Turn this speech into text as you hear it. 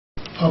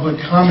public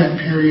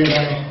comment period,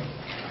 I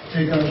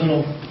take a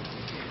little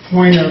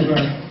point of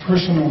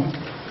personal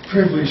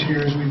privilege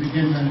here as we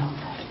begin the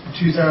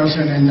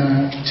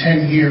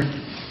 2010 year.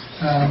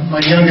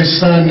 My youngest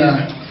son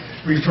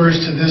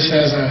refers to this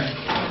as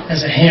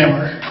a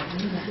hammer,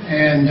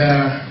 and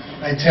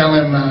I tell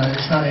him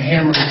it's not a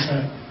hammer, it's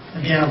a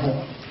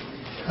gavel.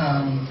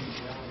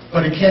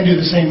 But it can do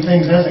the same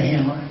things as a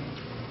hammer.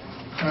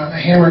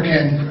 A hammer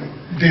can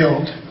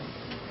build,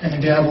 and a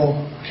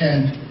gavel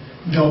can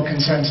build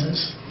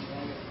consensus.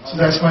 So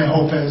that's my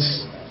hope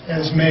as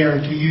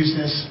mayor, to use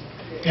this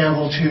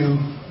gavel to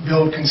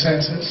build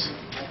consensus.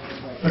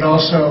 But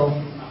also,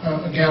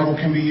 a gavel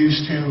can be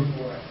used to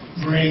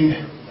bring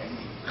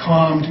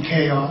calm to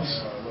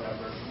chaos.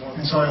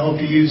 And so I hope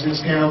to use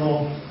this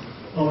gavel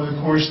over the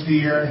course of the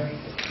year,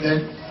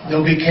 that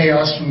there'll be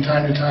chaos from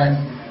time to time,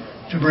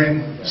 to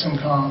bring some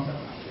calm.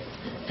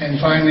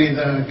 And finally,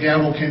 the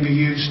gavel can be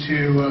used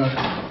to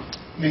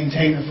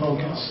maintain the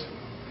focus.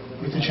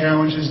 With the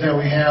challenges that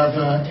we have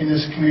in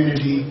this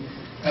community,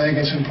 I think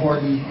it's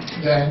important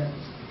that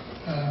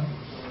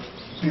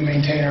we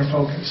maintain our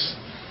focus.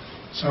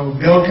 So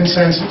build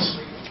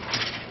consensus,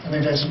 I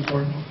think that's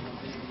important.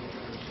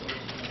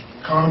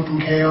 Calm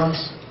from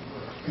chaos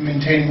and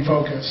maintaining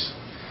focus.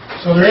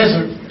 So there is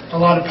a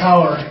lot of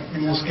power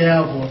in this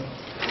gavel.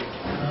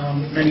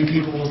 Many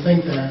people will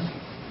think that,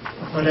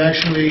 but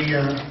actually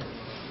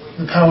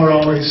the power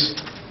always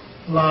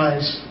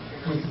lies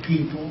with the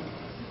people.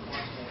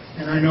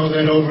 And I know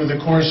that over the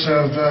course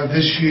of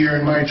this year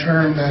and my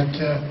term that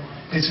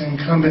it's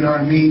incumbent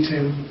on me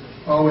to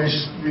always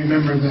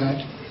remember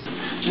that.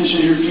 This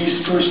is your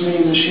first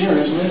meeting this year,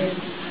 isn't it?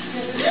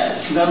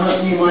 Yes. That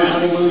must mean my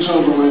honeymoon's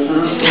over with,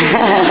 huh?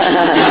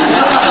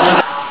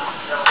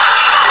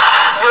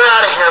 You're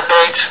out of here,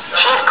 Bates.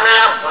 Chief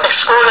Graham,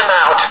 escort him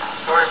out.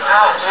 You're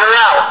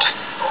out.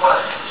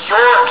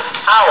 You're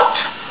out.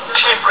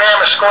 Chief Graham,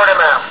 escort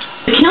him out.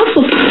 The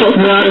council people.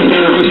 Madam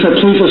Mayor, we said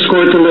please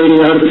escort the lady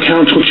out of the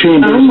council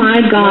chamber. Oh my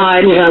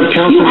God. We have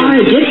council. You are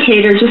a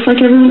dictator, just like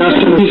everyone else.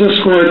 Please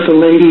escort the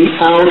lady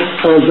out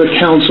of the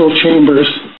council chambers.